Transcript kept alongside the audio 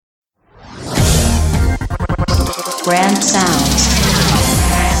Brand Sounds.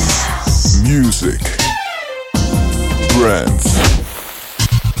 Music. Brands.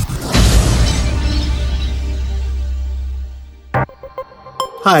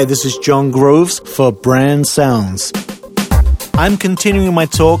 Hi, this is John Groves for Brand Sounds. I'm continuing my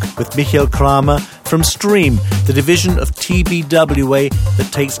talk with Michael Kramer from Stream, the division of TBWA that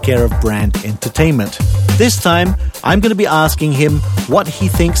takes care of brand entertainment. This time, I'm going to be asking him what he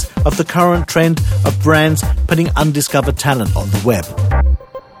thinks of the current trend of brands putting undiscovered talent on the web.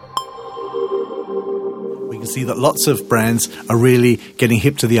 We can see that lots of brands are really getting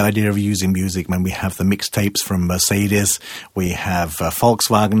hip to the idea of using music. When we have the mixtapes from Mercedes, we have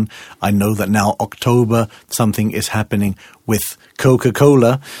Volkswagen. I know that now October, something is happening with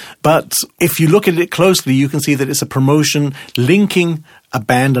Coca-Cola. But if you look at it closely, you can see that it's a promotion linking a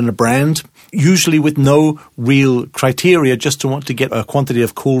band and a brand, usually with no real criteria, just to want to get a quantity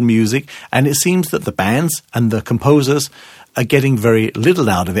of cool music. And it seems that the bands and the composers are getting very little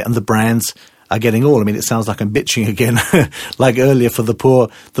out of it, and the brands are getting all. I mean, it sounds like I'm bitching again, like earlier for the poor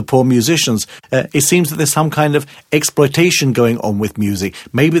musicians. It seems that there's some kind of exploitation going on with music.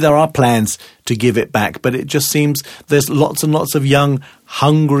 Maybe there are plans to give it back, but it just seems there's lots and lots of young,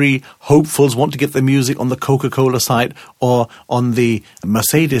 hungry hopefuls want to get the music on the Coca-Cola site or on the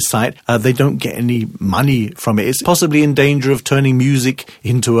Mercedes site. They don't get any money from it. It's possibly in danger of turning music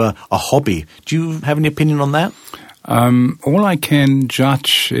into a hobby. Do you have any opinion on that? All I can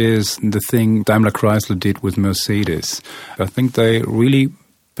judge is the thing Daimler Chrysler did with Mercedes. I think they really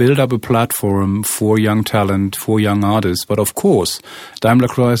build up a platform for young talent, for young artists. But of course, Daimler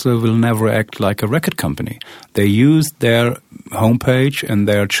Chrysler will never act like a record company. They use their homepage and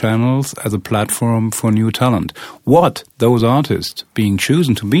their channels as a platform for new talent. What those artists being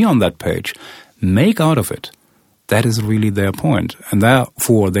chosen to be on that page make out of it, that is really their point. And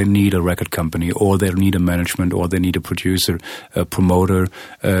therefore, they need a record company, or they need a management, or they need a producer, a promoter,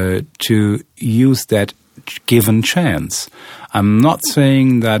 to use that given chance. I'm not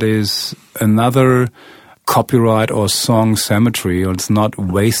saying that is another copyright or song cemetery, or it's not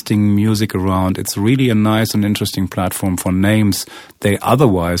wasting music around. It's really a nice and interesting platform for names they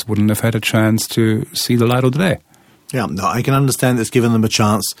otherwise wouldn't have had a chance to see the light of the day. Yeah, no, I can understand it's given them a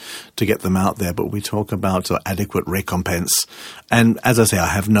chance to get them out there, but we talk about adequate recompense. And as I say, I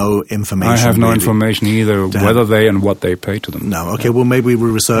have no information. I have no information either, whether they and what they pay to them. No, okay, well, maybe we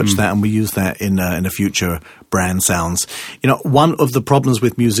research that and we use that in a future Brand Sounds. You know, one of the problems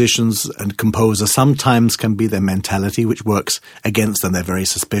with musicians and composers sometimes can be their mentality, which works against them. They're very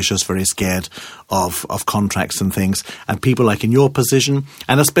suspicious, very scared of contracts and things. And people like in your position,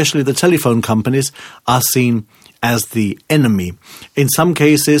 and especially the telephone companies, are seen as the enemy. In some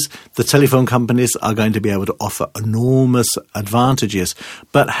cases, the telephone companies are going to be able to offer enormous advantages.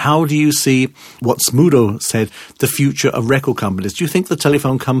 But how do you see what Smudo said, the future of record companies? Do you think the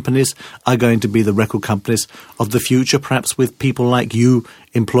telephone companies are going to be the record companies of the future, perhaps with people like you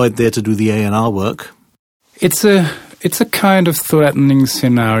employed there to do the A&R work? It's a kind of threatening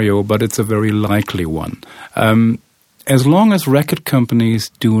scenario, but it's a very likely one. As long as record companies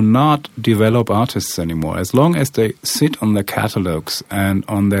do not develop artists anymore, as long as they sit on their catalogs and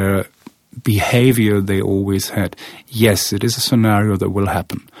on their behavior they always had, yes, it is a scenario that will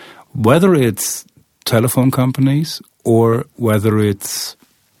happen. Whether it's telephone companies or whether it's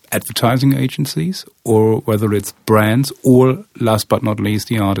advertising agencies or whether it's brands or, last but not least,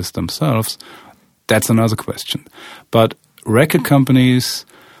 the artists themselves, that's another question. But record companies,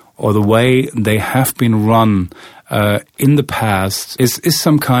 or the way they have been run in the past, is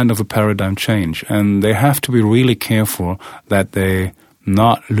some kind of a paradigm change. And they have to be really careful that they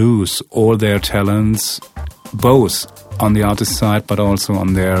not lose all their talents, both on the artist side but also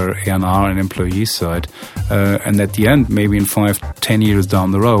on their A&R and employee side. And at the end, maybe in 5-10 years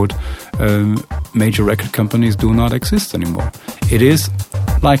down the road, major record companies do not exist anymore. It is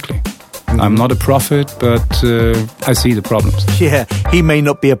likely. I'm not a prophet, but I see the problems. Yeah, he may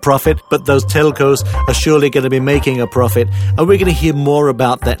not be a prophet, but those telcos are surely going to be making a profit. And we're going to hear more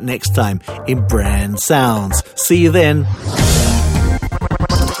about that next time in Brand Sounds. See you then.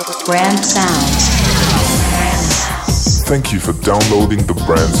 Brand Sounds. Thank you for downloading the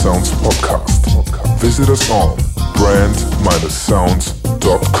Brand Sounds podcast. Visit us on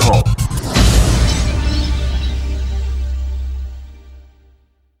brand-sounds.com.